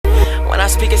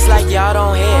speak, it's like y'all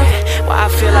don't hear. Why I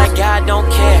feel like God don't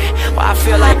care. Why I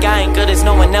feel like I ain't good as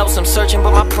no one else. I'm searching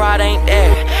but my pride ain't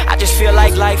there. I just feel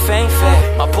like life ain't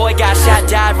fair. My boy got shot,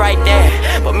 died right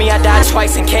there. But me, I died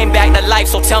twice and came back to life.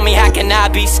 So tell me, how can I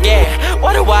be scared?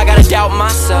 Why do I gotta doubt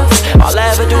myself? All I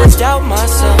ever do is doubt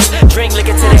myself. Drink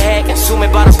liquor to the head, consume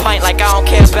it by the pint, like I don't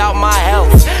care about my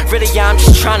health. Really, yeah, I'm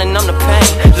just trying to numb the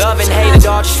pain. Love and hate, it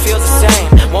all just feels the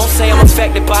same. Won't say I'm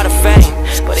affected by the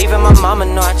fame, but even my mama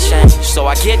know I changed. So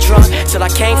I get drunk till I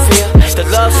can't feel. The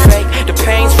love's fake, the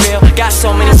pain's real. Got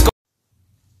so many scars.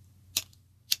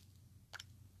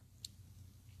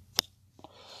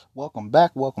 Welcome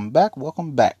back.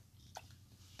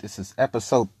 This is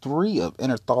episode 3 of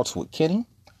Inner Thoughts with Kenny.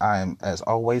 As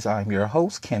always, I'm your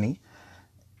host, Kenny,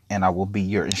 and I will be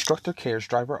your instructor, carriage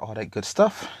driver, all that good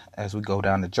stuff as we go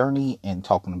down the journey and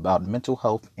talking about mental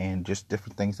health and just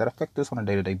different things that affect us on a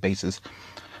day-to-day basis.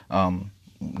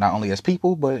 Not only as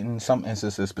people, but in some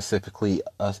instances, specifically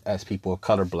us as people of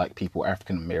color, black people,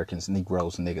 African Americans,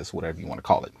 Negroes, niggas, whatever you want to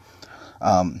call it.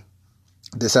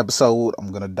 This episode,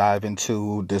 I'm going to dive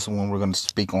into this one. We're going to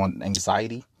speak on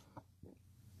anxiety.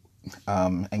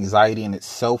 Anxiety in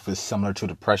itself is similar to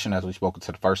depression, as we spoke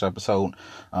to the first episode,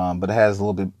 but it has a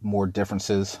little bit more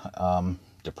differences.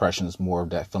 Depression is more of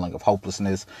that feeling of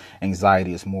hopelessness.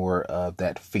 Anxiety is more of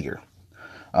that fear.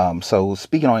 So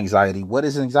speaking on anxiety, what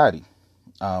is anxiety?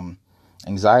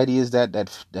 Anxiety is that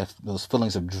those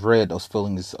feelings of dread, those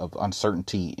feelings of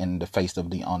uncertainty in the face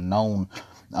of the unknown,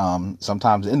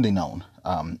 sometimes in the known.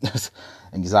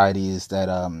 Anxiety is that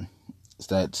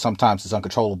sometimes it's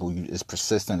uncontrollable. It's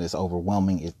persistent. It's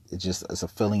overwhelming. It's a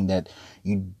feeling that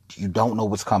you don't know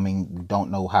what's coming. You don't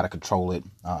know how to control it.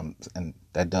 And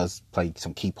that does play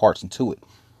some key parts into it.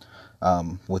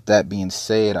 With that being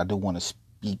said, I do want to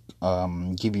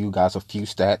give you guys a few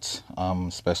stats,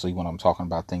 especially when I'm talking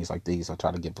about things like these. I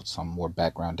try to give some more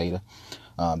background data.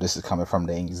 This is coming from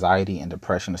the Anxiety and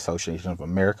Depression Association of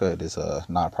America. It is a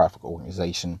nonprofit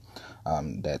organization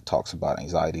that talks about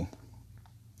anxiety.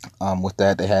 With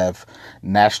that, they have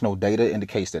national data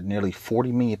indicates that nearly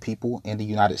 40 million people in the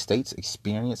United States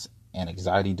experience an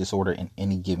anxiety disorder in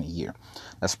any given year.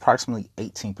 That's approximately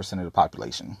 18% of the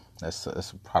population. That's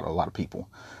probably a lot of people.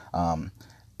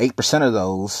 8% of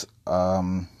those,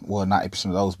 well, not 8%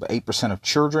 of those, but 8% of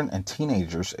children and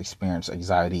teenagers experience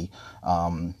anxiety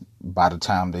by the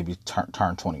time they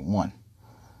turn 21.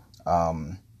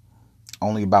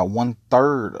 Only about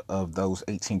 1/3 of those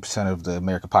 18% of the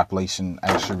American population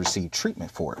actually receive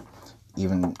treatment for it.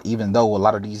 Even though a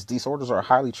lot of these disorders are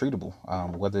highly treatable,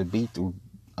 whether it be through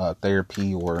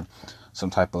therapy or some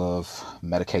type of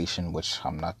medication, which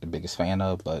I'm not the biggest fan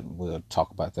of, but we'll talk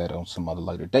about that on some other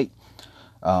later date.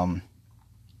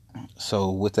 So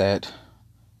with that,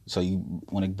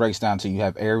 when it breaks down to, you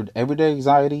have everyday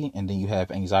anxiety, and then you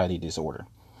have anxiety disorder.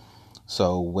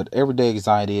 So with everyday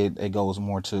anxiety, it goes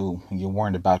more to when you're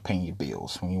worried about paying your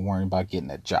bills, when you're worried about getting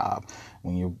that job,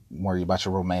 when you're worried about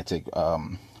your romantic,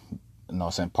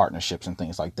 partnerships and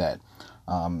things like that.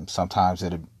 Sometimes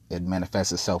it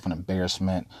manifests itself in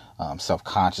embarrassment,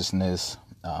 self-consciousness.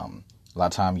 A lot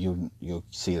of time you'll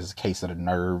see it as a case of the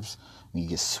nerves, when you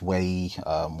get swayed,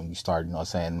 when you start,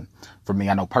 for me,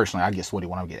 I know personally, I get sweaty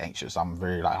when I get anxious. I'm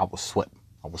very, I will sweat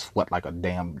like a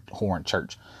damn whore in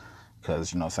church.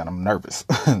 Because, I'm nervous.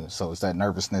 So it's that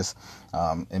nervousness.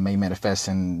 It may manifest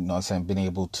in, being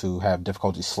able to have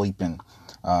difficulty sleeping.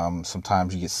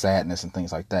 Sometimes you get sadness and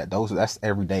things like that. That's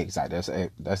everyday anxiety.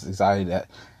 That's anxiety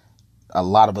that a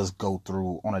lot of us go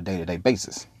through on a day-to-day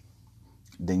basis.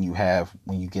 Then you have,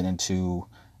 when you get into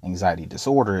anxiety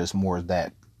disorder, it's more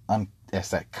that it's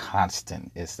that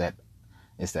constant. It's that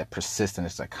persistent.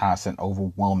 It's that constant,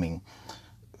 overwhelming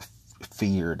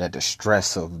fear, that the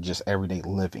stress of just everyday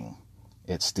living.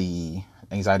 It's the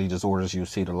anxiety disorders you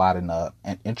see it a lot in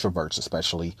introverts,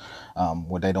 especially,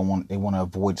 where they want to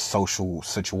avoid social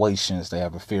situations. They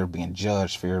have a fear of being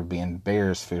judged, fear of being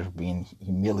embarrassed, fear of being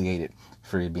humiliated,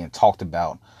 fear of being talked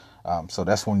about. So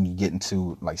that's when you get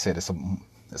into, like I said, it's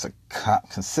a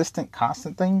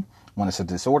constant thing when it's a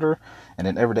disorder. And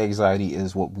then everyday anxiety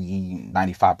is what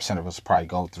 95% of us probably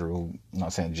go through,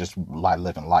 just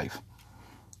living life.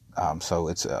 So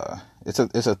it's a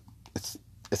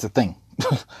thing.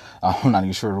 I'm not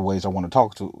even sure the ways I want to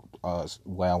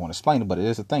way I want to explain it, but it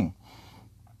is a thing.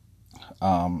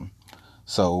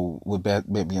 So with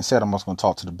that being said, I'm also going to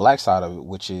talk to the black side of it,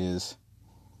 which is,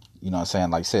 like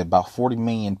I said, about 40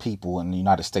 million people in the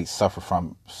United States suffer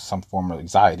from some form of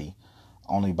anxiety.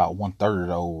 Only about 1/3 of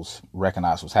those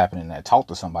recognize what's happening and talk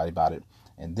to somebody about it.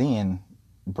 And then,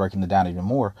 breaking it down even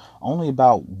more, only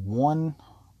about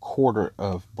 1/4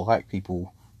 of black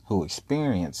people who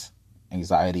experience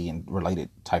anxiety and related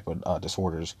type of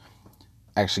disorders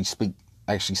actually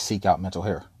seek out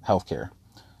mental health care.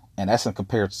 And that's in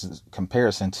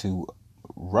comparison to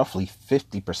roughly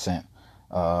 50%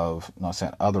 of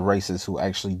other races who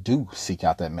actually do seek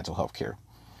out that mental health care.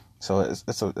 So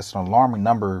it's an alarming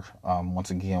number. Once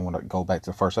again, when I go back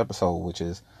to the first episode, which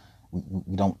is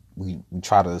we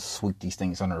try to sweep these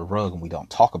things under the rug and we don't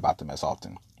talk about them as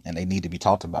often, and they need to be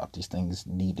talked about. These things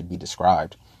need to be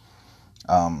described.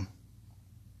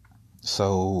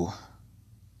 So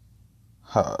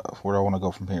where do I want to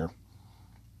go from here?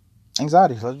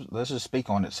 Anxiety. Let's just speak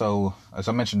on it. So as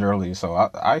I mentioned earlier, so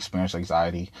I experience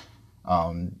anxiety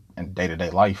in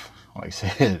day-to-day life. Like I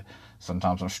said,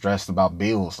 sometimes I'm stressed about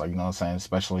bills, like,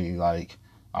 especially like,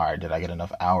 all right, did I get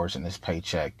enough hours in this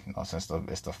paycheck? Since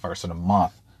it's the first of the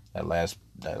month, that last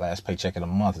paycheck of the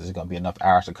month, is it going to be enough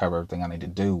hours to cover everything I need to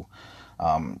do?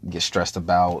 Get stressed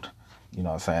about,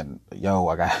 yo,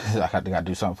 I got to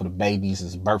do something for the babies.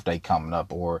 His birthday coming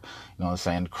up, or,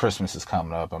 Christmas is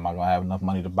coming up. Am I going to have enough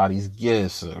money to buy these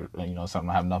gifts? Or, something,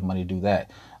 I have enough money to do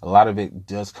that. A lot of it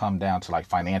does come down to like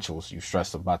financials. You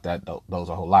stress about those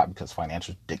a whole lot because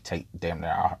financials dictate damn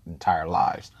near our entire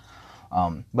lives.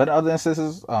 But other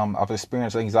instances, I've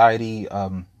experienced anxiety,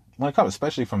 when it comes,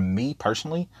 especially from me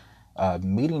personally,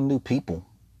 meeting new people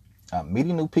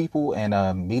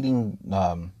and meeting,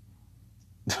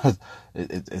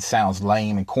 it sounds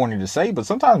lame and corny to say, but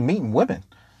sometimes meeting women.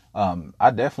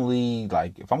 I definitely,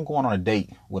 like, if I'm going on a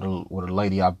date with a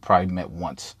lady I've probably met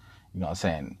once,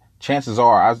 chances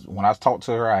are when I talked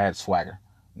to her, I had swagger.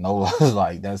 No,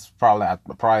 like, I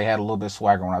probably had a little bit of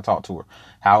swagger when I talked to her.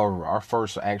 However, our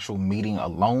first actual meeting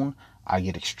alone, I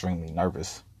get extremely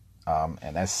nervous.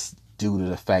 And that's due to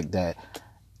the fact that,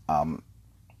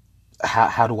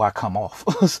 how do I come off?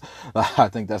 I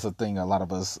think that's a thing a lot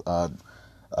of us,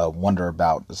 wonder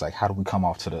about. It's like, how do we come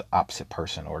off to the opposite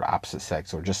person or the opposite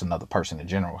sex or just another person in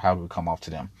general? How do we come off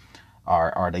to them?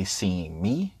 Are they seeing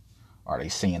me? Are they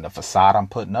seeing the facade I'm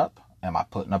putting up? Am I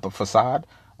putting up a facade?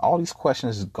 All these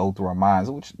questions go through our minds,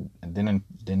 which then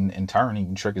in turn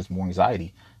even triggers more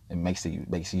anxiety and makes you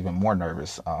even more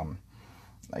nervous.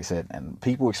 Like I said, and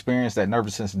people experience that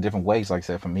nervousness in different ways. Like I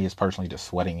said, for me, it's personally the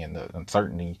sweating and the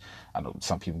uncertainty. I know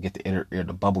some people get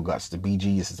the bubble guts, the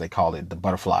BGs as they call it, the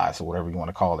butterflies or whatever you want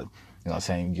to call it. You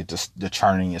get the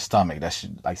churning in your stomach. That's,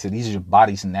 like I said, these are your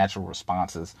body's natural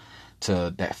responses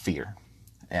to that fear.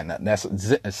 And that's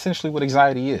essentially what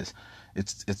anxiety is.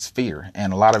 It's fear,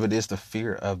 and a lot of it is the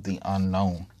fear of the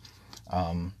unknown.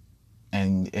 And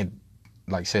it,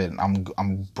 like I said,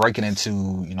 I'm breaking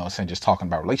into, just talking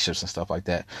about relationships and stuff like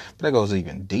that, but that goes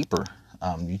even deeper.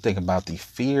 You think about the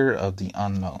fear of the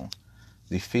unknown,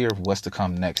 the fear of what's to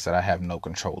come next that I have no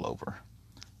control over.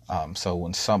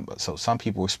 So some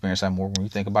people experience that more when you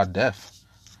think about death.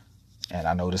 And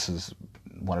I know this is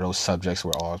one of those subjects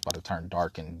where, it's about to turn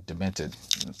dark and demented.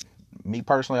 Me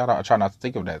personally, I try not to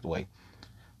think of it that way.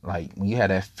 Like, when you have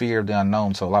that fear of the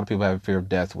unknown, so a lot of people have a fear of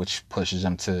death, which pushes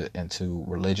them into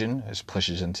religion, it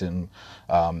pushes into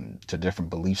to different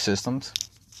belief systems.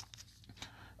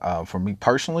 For me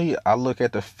personally, I look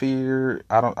at the fear.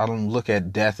 I don't look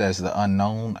at death as the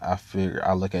unknown.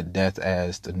 I look at death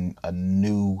as a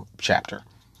new chapter,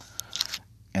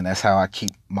 and that's how I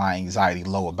keep my anxiety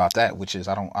low about that. Which is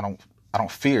I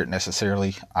don't fear it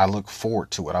necessarily. I look forward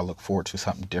to it. I look forward to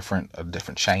something different, a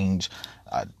different change.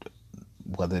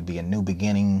 Whether it be a new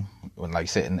beginning, like I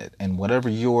said, and whatever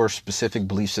your specific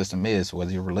belief system is, whether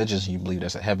you're religious and you believe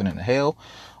there's a heaven and a hell,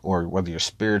 or whether you're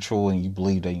spiritual and you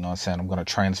believe that, I'm going to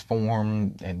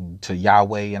transform into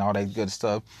Yahweh and all that good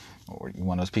stuff, or you're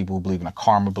one of those people who believe in a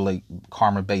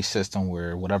karma-based system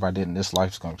where whatever I did in this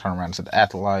life is going to turn around into the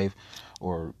afterlife,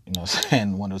 or, one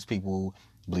of those people who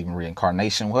believe in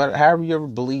reincarnation, however you ever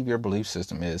believe your belief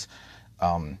system is,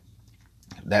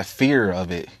 that fear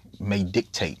of it may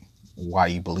dictate why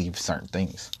you believe certain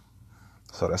things.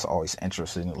 So that's always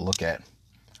interesting to look at.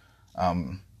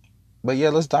 But yeah,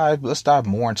 let's dive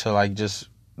more into like just,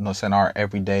 our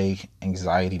everyday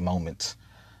anxiety moments.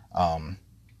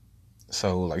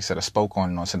 So like I said, I spoke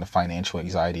on, the financial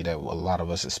anxiety that a lot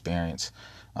of us experience,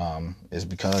 is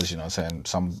because,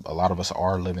 a lot of us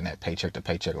are living that paycheck to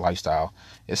paycheck lifestyle.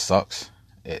 It sucks.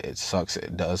 It sucks.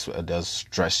 It does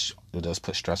stress. It does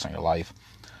put stress on your life.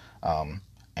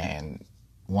 And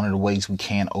one of the ways we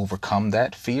can overcome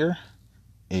that fear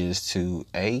is to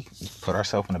put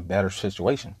ourselves in a better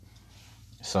situation.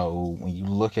 So when you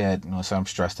look at, I'm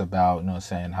stressed about,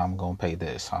 how I'm going to pay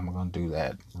this, how I'm going to do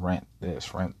that, rent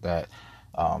this, rent that,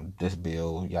 this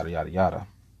bill, yada, yada, yada.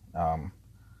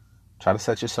 Try to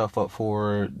set yourself up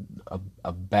for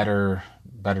a better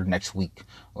next week,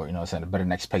 or you know what I'm saying, a better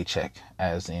next paycheck,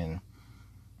 as in,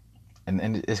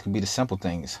 and it could be the simple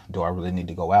things. Do I really need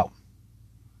to go out?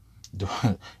 You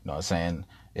know what I'm saying?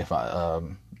 If I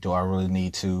do I really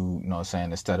need to, you know what I'm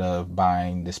saying, instead of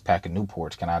buying this pack of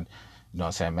Newports, can I, you know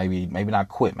what I'm saying, maybe not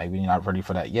quit, maybe you're not ready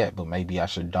for that yet, but maybe I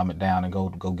should dumb it down and go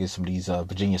get some of these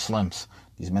Virginia Slims,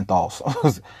 these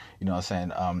menthols. You know what I'm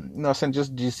saying? You know what I'm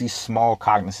saying, just these small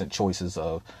cognizant choices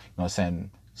of, you know what I'm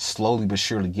saying, slowly but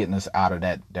surely getting us out of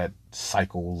that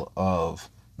cycle of,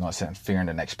 you know what I'm saying, fearing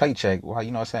the next paycheck, while,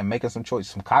 you know what I'm saying, making some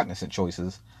choices, some cognizant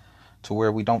choices to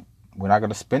where we're not going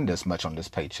to spend this much on this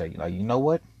paycheck. Like, you know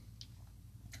what?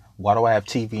 Why do I have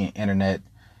TV and internet,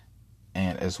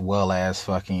 and as well as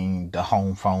fucking the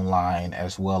home phone line,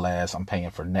 as well as I'm paying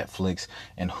for Netflix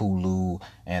and Hulu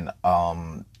and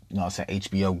you know what I'm saying,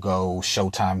 HBO Go,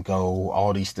 Showtime Go,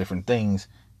 all these different things?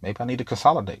 Maybe I need to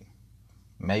consolidate.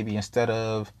 Maybe instead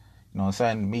of, you know what I'm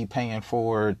saying, me paying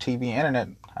for TV and internet,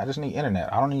 I just need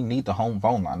internet. I don't even need the home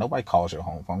phone line. Nobody calls your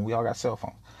home phone. We all got cell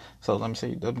phones. So let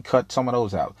me cut some of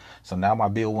those out. So now my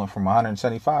bill went from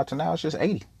 $175 to now it's just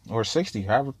 $80 or $60,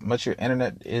 however much your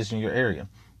internet is in your area.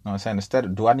 You know what I'm saying? Instead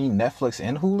of, do I need Netflix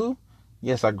and Hulu?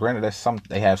 Yes, I granted that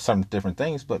they have some different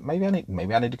things, but maybe I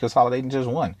need to consolidate in just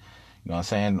one. You know what I'm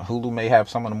saying? Hulu may have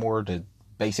some of the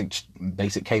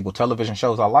basic cable television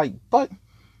shows I like, but, you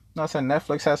know what I'm saying,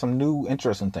 Netflix has some new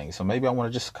interesting things. So maybe I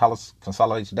want to just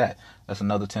consolidate to that. That's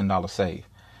another $10 save.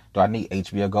 Do I need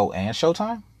HBO Go and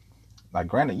Showtime? Like,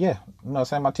 granted, yeah. You know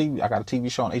what I'm saying? I got a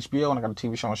TV show on HBO and I got a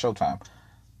TV show on Showtime.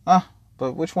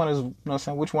 But which one is, you know what I'm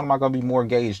saying, which one am I going to be more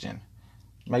engaged in?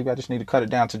 Maybe I just need to cut it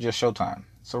down to just Showtime.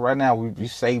 So right now, you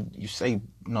save, you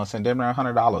know what I'm saying, damn near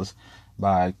 $100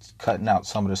 by cutting out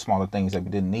some of the smaller things that we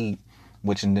didn't need,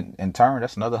 which in turn,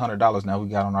 that's another $100 now we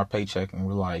got on our paycheck, and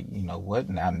we're like, you know what,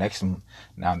 now the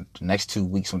next 2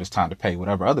 weeks when it's time to pay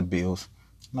whatever other bills,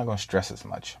 I'm not going to stress as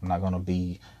much. I'm not going to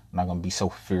be so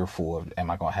fearful of,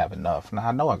 am I going to have enough? Now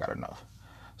I know I got enough.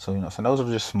 So, you know, so those are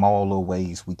just small little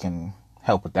ways we can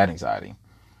help with that anxiety.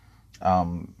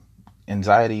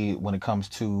 Anxiety when it comes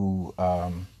to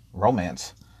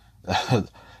romance,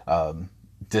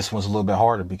 this one's a little bit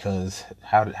harder, because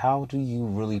how do you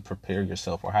really prepare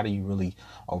yourself, or how do you really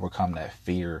overcome that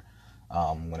fear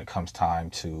when it comes time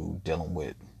to dealing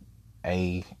with A,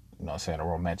 you know what I'm saying, a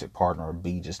romantic partner, or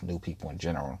B, just new people in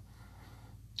general.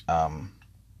 And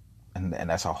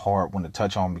that's a hard one to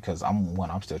touch on, because I'm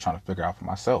still trying to figure out for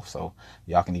myself. So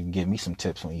y'all can even give me some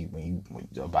tips when you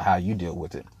about how you deal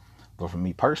with it. But for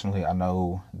me personally, I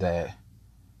know that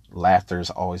laughter has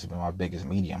always been my biggest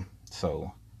medium.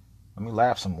 So let me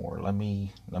laugh some more. Let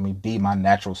me be my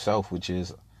natural self, which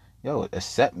is,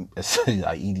 accept.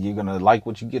 Either you're gonna like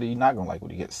what you get, or you're not gonna like what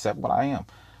you get. Accept what I am,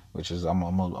 which is I'm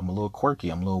a little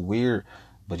quirky, I'm a little weird,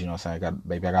 but you know what I'm saying,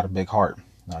 I got a big heart. You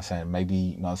know what I'm saying? Maybe,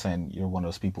 you know what I'm saying, you're one of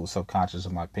those people who's subconscious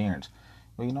of my appearance.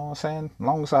 Well, you know what I'm saying? As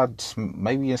long as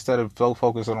maybe instead of so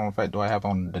focusing on the fact, do I have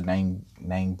on the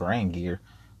name brand gear,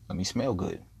 let me smell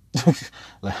good.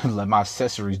 let my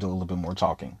accessories do a little bit more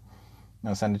talking. You know what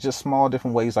I'm saying? It's just small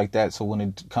different ways like that. So when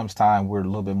it comes time, we're a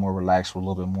little bit more relaxed. We're a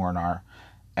little bit more in our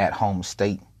at-home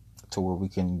state to where we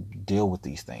can deal with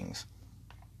these things.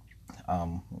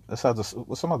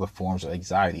 With some other forms of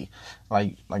anxiety,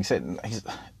 like I said,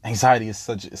 anxiety is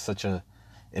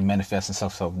it manifests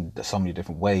itself so many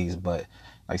different ways. But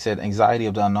like I said, anxiety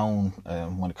of the unknown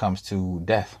when it comes to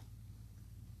death,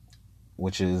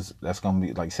 that's gonna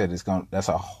be, like I said, that's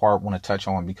a hard one to touch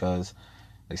on, because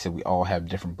like I said, we all have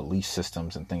different belief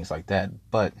systems and things like that.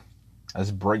 But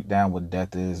let's break down what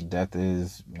death is. Death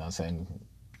is, you know what I'm saying,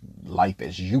 life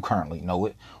as you currently know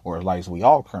it, or life as we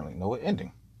all currently know it,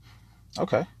 ending.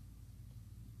 Okay.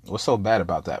 What's so bad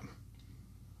about that?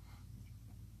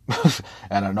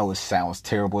 And I know it sounds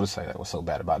terrible to say that. What's so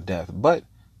bad about death? But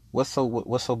what's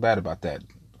so bad about that?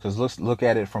 Because let's look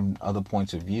at it from other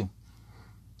points of view.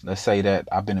 Let's say that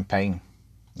I've been in pain.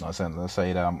 You know what I'm saying? Let's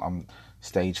say that I'm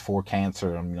stage 4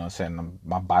 cancer. You know what I'm saying?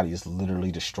 My body is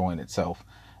literally destroying itself.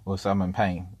 Well, so I'm in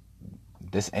pain.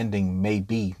 This ending may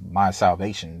be my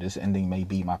salvation. This ending may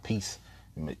be my peace.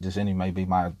 This ending may be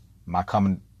my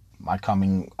coming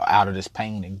out of this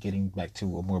pain and getting back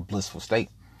to a more blissful state.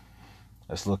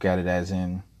 Let's look at it as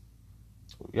in,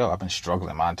 I've been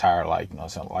struggling my entire life. You know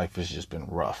what I'm saying? Life has just been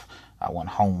rough. I went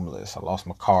homeless. I lost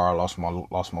my car. I lost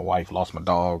my wife. Lost my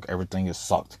dog. Everything has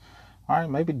sucked. All right,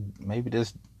 maybe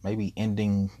the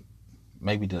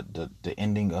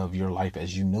ending of your life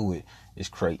as you knew it is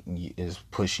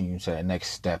pushing you to that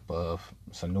next step of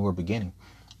it's a newer beginning.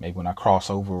 Maybe when I cross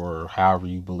over, or however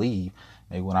you believe,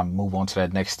 maybe when I move on to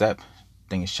that next step,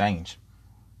 things change.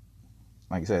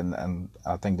 Like I said, and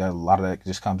I think that a lot of that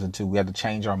just comes into, we have to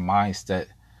change our mindset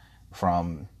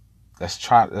from, let's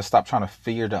stop trying to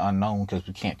fear the unknown because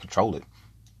we can't control it.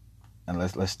 And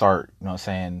let's start, let's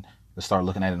start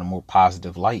looking at it in a more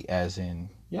positive light, as in,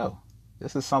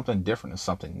 this is something different and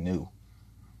something new.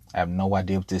 I have no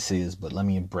idea what this is, but let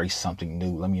me embrace something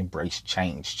new. Let me embrace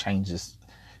change.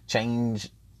 Change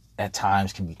at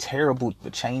times can be terrible,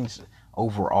 but change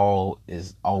overall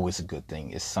is always a good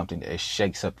thing. It's something that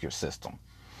shakes up your system.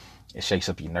 It shakes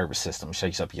up your nervous system. It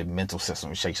shakes up your mental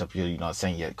system. It shakes up your, your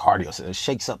cardio system. It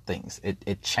shakes up things.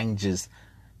 It changes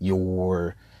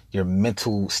your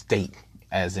mental state.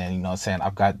 As in,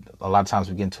 I've got, a lot of times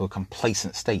we get into a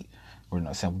complacent state. We've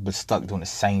been stuck doing the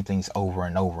same things over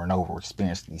and over and over,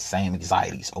 experiencing these same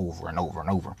anxieties over and over and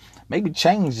over. Maybe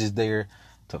change is there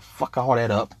to fuck all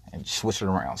that up and switch it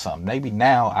around something. Maybe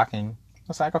now I can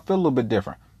feel a little bit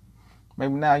different.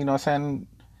 Maybe now,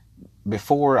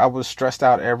 before I was stressed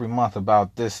out every month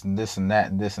about this and this and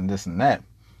that and this and this and that.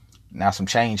 Now some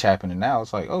change happened, and now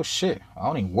it's like, oh shit, I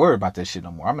don't even worry about that shit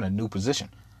no more. I'm in a new position.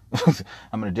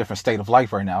 I'm in a different state of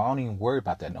life right now. I don't even worry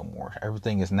about that no more.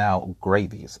 Everything is now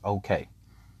gravy. It's okay.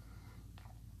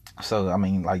 So,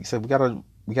 like I said, we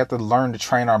got to learn to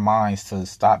train our minds to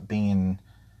stop being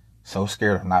so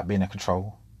scared of not being in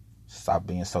control. Stop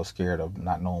being so scared of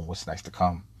not knowing what's next to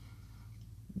come.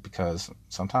 Because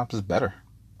sometimes it's better.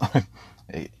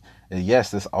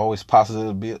 Yes, there's always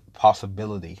possibility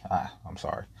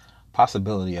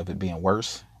of it being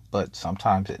worse, but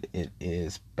sometimes it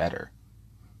is better.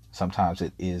 Sometimes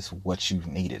it is what you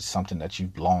needed, something that you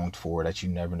longed for, that you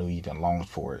never knew you even longed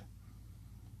for it.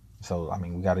 So,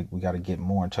 we gotta get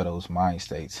more into those mind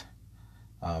states.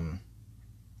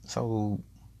 So,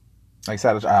 like I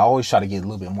said, I always try to get a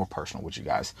little bit more personal with you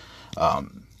guys,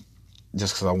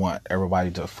 just because I want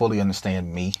everybody to fully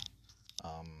understand me,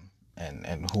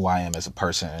 and who I am as a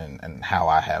person, and how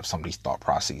I have some of these thought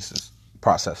processes.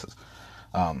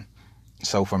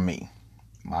 So for me,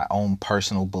 my own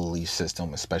personal belief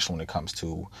system, especially when it comes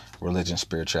to religion,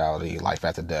 spirituality, life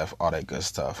after death, all that good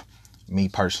stuff. Me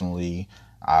personally,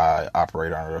 I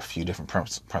operate under a few different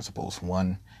principles.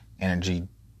 One, energy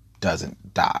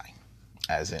doesn't die.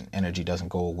 As in, energy doesn't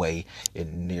go away. It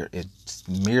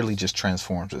merely just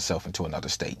transforms itself into another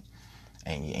state.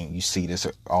 And you see this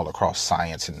all across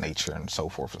science and nature and so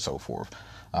forth and so forth.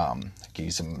 I'll give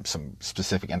you some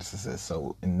specific instances.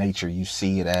 So in nature, you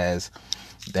see it as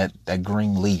that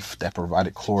green leaf that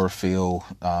provided chlorophyll,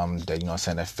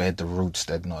 that fed the roots,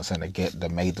 that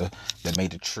made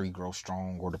the tree grow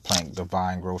strong, or the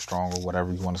vine grow strong, or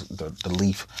whatever you want to, the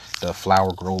leaf, the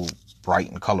flower grow bright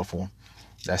and colorful.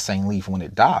 That same leaf, when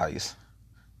it dies,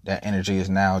 that energy is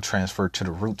now transferred to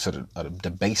the roots of the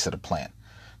base of the plant,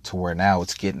 to where now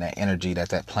it's getting that energy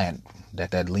that plant,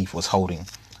 that leaf was holding.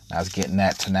 Now it's getting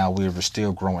that to now we're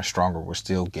still growing stronger. We're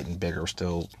still getting bigger. We're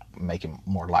still making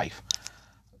more life.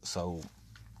 So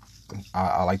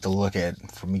I like to look at,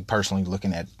 for me personally,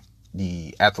 looking at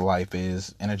the afterlife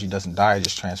is energy doesn't die. It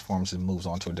just transforms and moves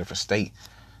on to a different state.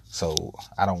 So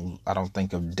I don't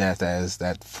think of death as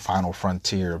that final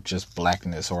frontier of just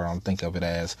blackness, or I don't think of it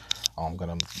as, I'm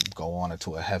going to go on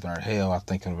into a heaven or hell. I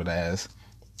think of it as,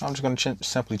 I'm just going to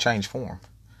simply change form.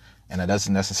 And that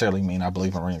doesn't necessarily mean I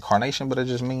believe in reincarnation, but it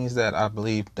just means that I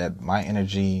believe that my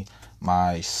energy,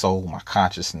 my soul, my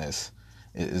consciousness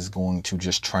is going to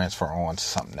just transfer on to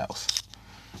something else.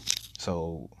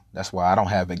 So that's why I don't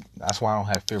have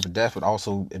fear of death, but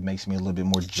also it makes me a little bit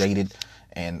more jaded,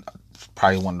 and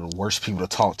probably one of the worst people to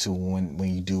talk to when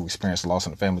you do experience loss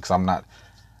in the family, because I'm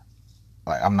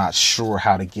not sure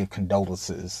how to give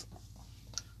condolences.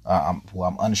 I'm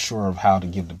unsure of how to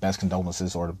give the best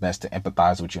condolences or the best to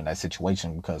empathize with you in that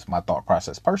situation, because my thought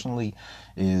process personally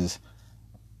is,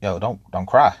 don't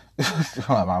cry.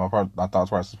 my thought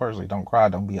process personally, don't cry,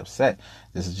 don't be upset.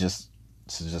 This is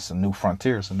just a new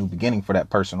frontier. It's a new beginning for that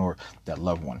person or that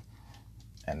loved one.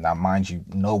 And now, mind you,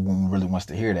 no one really wants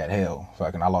to hear that. Hell,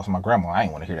 I lost my grandma. I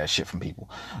ain't want to hear that shit from people.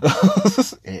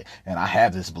 And I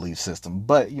have this belief system.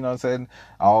 But, I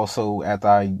also, after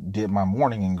I did my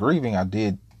mourning and grieving, I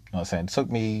did, it took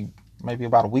me maybe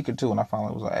about a week or two, and I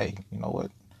finally was like, hey, you know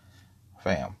what,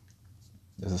 fam,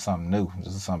 this is something new.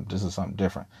 This is something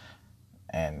different.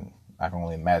 And I can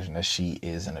only imagine that she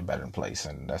is in a better place,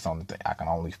 and that's the only thing. I can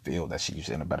only feel that she's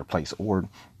in a better place. Or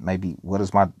maybe what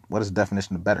is the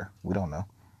definition of better? We don't know.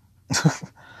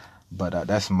 But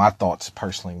that's my thoughts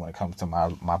personally when it comes to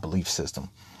my belief system.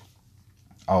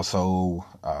 Also,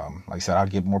 like I said, I'll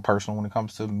get more personal when it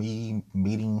comes to me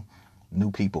meeting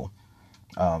new people.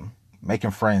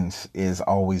 Making friends has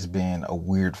always been a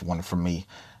weird one for me.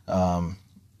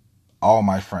 all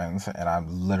my friends, and I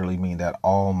literally mean that,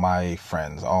 all my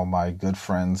friends, all my good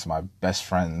friends, my best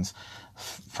friends,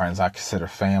 friends I consider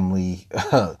family,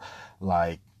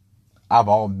 like, I've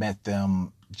all met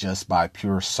them just by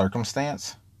pure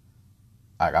circumstance.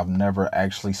 Like, I've never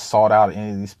actually sought out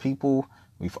any of these people.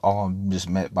 We've all just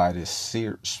met by this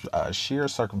sheer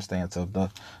circumstance of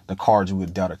the cards we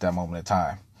were dealt at that moment in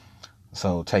time.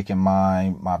 So taking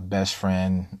my best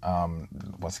friend,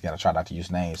 once again, I try not to use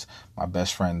names. My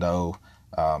best friend, though,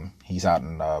 he's out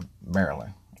in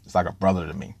Maryland. It's like a brother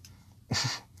to me.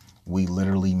 We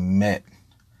literally met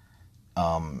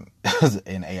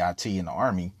in AIT in the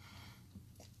Army.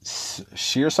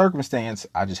 Sheer circumstance.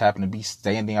 I just happened to be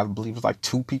standing, I believe it was like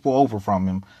 2 people over from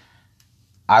him.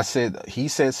 He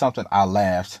said something, I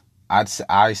laughed.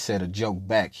 I said a joke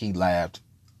back, he laughed.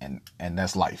 And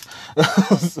that's life.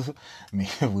 I mean,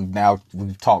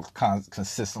 we've talked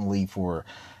consistently for,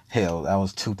 hell, that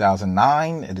was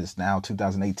 2009. It is now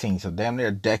 2018. So damn near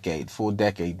a decade, full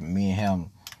decade. Me and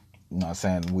him, you know what I'm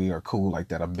saying, we are cool like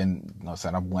that. I've been, you know what I'm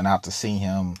saying, I went out to see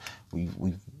him.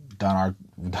 We've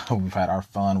had our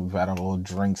fun. We've had our little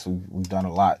drinks. We've done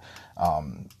a lot.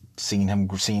 Seeing him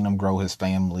grow his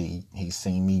family. He's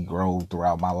seen me grow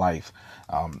throughout my life.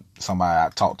 Somebody I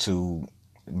talked to,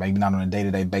 maybe not on a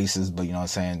day-to-day basis, but you know what I'm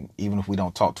saying, even if we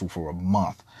don't talk to for a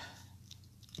month,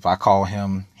 if I call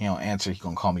him, he don't answer, he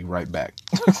gonna call me right back.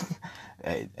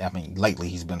 I mean, lately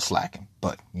he's been slacking,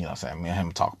 but you know what I'm saying, me and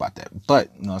him talk about that. But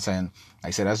you know what I'm saying, like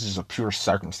I said, that's just a pure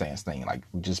circumstance thing. Like,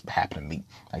 we just happen to meet.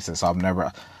 Like I said, so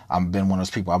I've been one of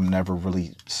those people, I've never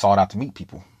really sought out to meet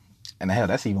people. And hell,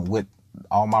 that's even with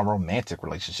all my romantic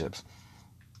relationships.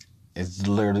 It's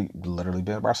literally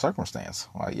been about circumstance.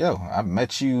 Like, yo, I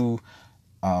met you,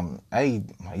 hey,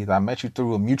 either I met you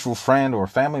through a mutual friend or a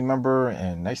family member,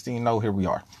 and next thing you know, here we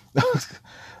are.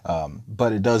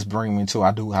 But it does bring me to,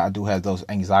 I do have those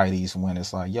anxieties when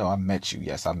it's like, yo, I met you.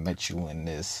 Yes, I met you in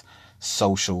this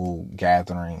social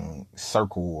gathering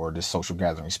circle or this social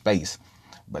gathering space.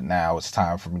 But now it's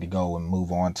time for me to go and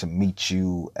move on to meet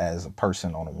you as a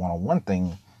person on a one-on-one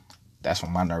thing. That's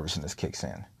when my nervousness kicks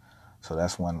in. So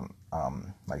that's when,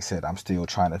 like I said, I'm still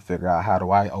trying to figure out how do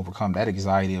I overcome that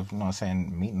anxiety of, you know what I'm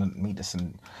saying, meeting this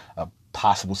in a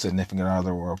possible significant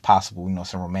other or a possible, you know,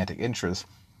 some romantic interest.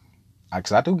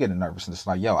 Because I do get a nervousness.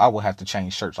 Like, yo, I will have to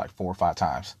change shirts like 4 or 5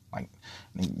 times. Like,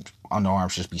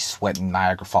 underarms just be sweating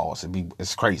Niagara Falls.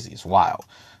 It's crazy. It's wild.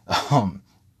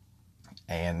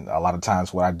 And a lot of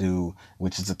times what I do,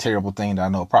 which is a terrible thing that I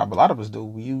know probably a lot of us do,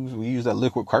 we use that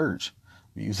liquid courage.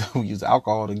 We use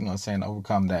alcohol to, you know what I'm saying,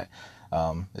 overcome that.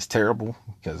 It's terrible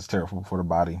because it's terrible for the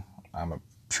body. I'm a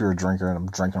pure drinker and I'm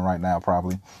drinking right now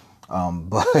probably.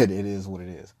 But it is what it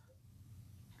is.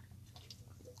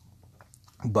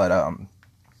 But I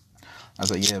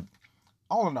was like, yeah,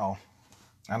 all in all,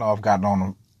 I know I've gotten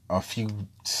on a few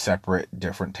separate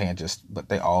different tangents, but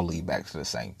they all lead back to the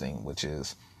same thing, which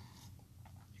is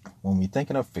when we're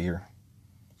thinking of fear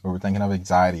or we're thinking of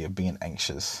anxiety, of being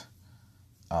anxious,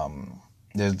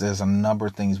 there's a number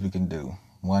of things we can do.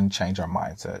 One, change our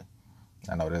mindset.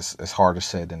 I know this is harder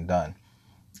said than done,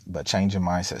 but changing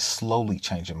mindset, slowly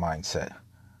changing mindset.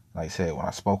 Like I said, when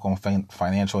I spoke on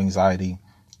financial anxiety,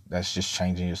 that's just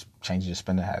changing your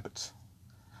spending habits.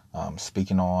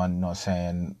 Speaking on, you know what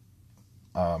I'm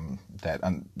saying,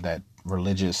 that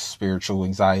religious, spiritual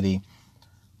anxiety,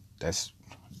 that's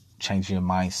changing your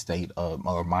mind state of,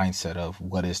 or mindset of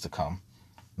what is to come.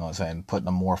 You know what I'm saying? Putting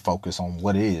a more focus on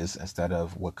what is instead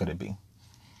of what could it be.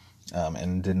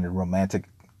 And then the romantic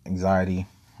anxiety,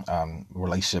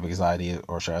 relationship anxiety,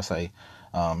 or should I say,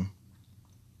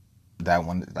 that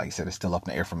one, like I said, is still up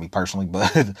in the air for me personally.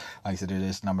 But like I said, it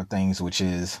is a number of things, which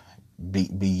is be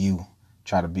you.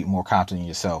 Try to be more confident in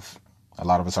yourself. A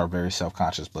lot of us are very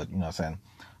self-conscious, but you know what I'm saying,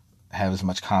 have as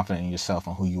much confidence in yourself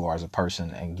and who you are as a person,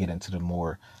 and get into the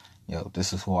more, you know,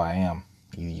 this is who I am.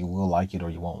 You will like it or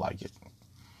you won't like it.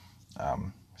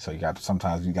 So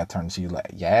sometimes you got to turn to your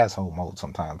asshole mode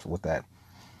sometimes with that.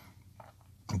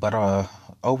 But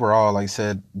overall, like I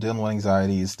said, dealing with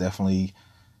anxiety is definitely,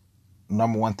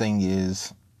 number one thing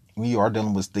is, when you are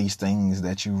dealing with these things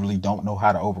that you really don't know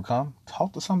how to overcome,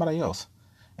 talk to somebody else.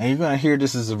 And you're going to hear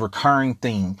this as a recurring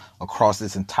theme across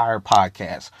this entire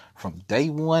podcast, from day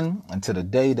one until the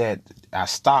day that I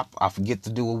stop, I forget to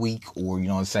do a week, or, you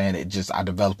know what I'm saying, I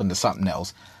develop into something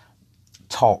else.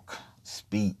 Talk,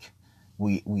 speak.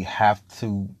 We have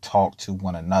to talk to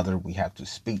one another. We have to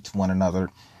speak to one another.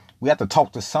 We have to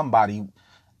talk to somebody,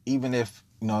 even if,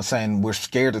 you know what I'm saying, we're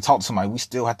scared to talk to somebody. We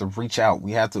still have to reach out.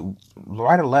 We have to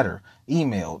write a letter,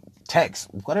 email, text,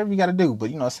 whatever you got to do. But,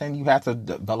 you know what I'm saying, you have to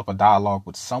develop a dialogue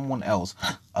with someone else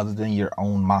other than your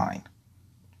own mind.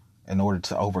 in order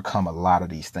to overcome a lot of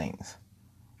these things.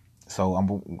 So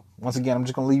once again, I'm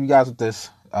just going to leave you guys with this.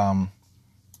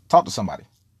 Talk to somebody.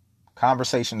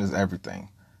 Conversation is everything.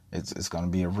 It's going to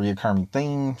be a reoccurring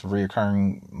theme, a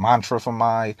reoccurring mantra for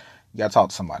mine. You got to talk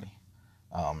to somebody.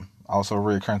 Also, a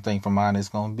reoccurring thing for mine is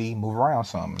going to be move around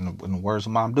some. In the words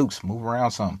of Mom Dukes, move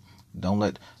around some.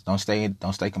 Don't stay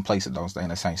complacent. Don't stay in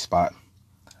the same spot.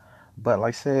 But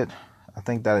like I said, I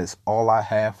think that is all I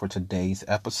have for today's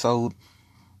episode.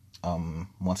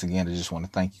 Once again, I just want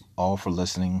to thank you all for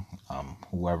listening.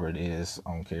 Whoever it is,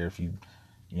 I don't care if you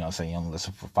only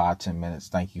listen for 5-10 minutes.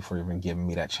 Thank you for even giving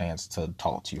me that chance to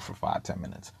talk to you for 5-10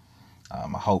 minutes. I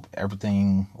hope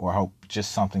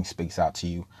just something speaks out to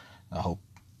you. I hope,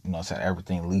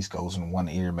 everything at least goes in one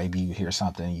ear. Maybe you hear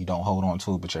something, you don't hold on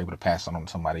to it, but you're able to pass it on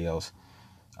to somebody else.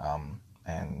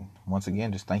 And once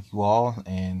again, just thank you all,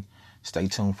 and stay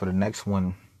tuned for the next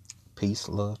one. Peace,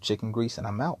 love, chicken grease, and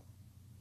I'm out.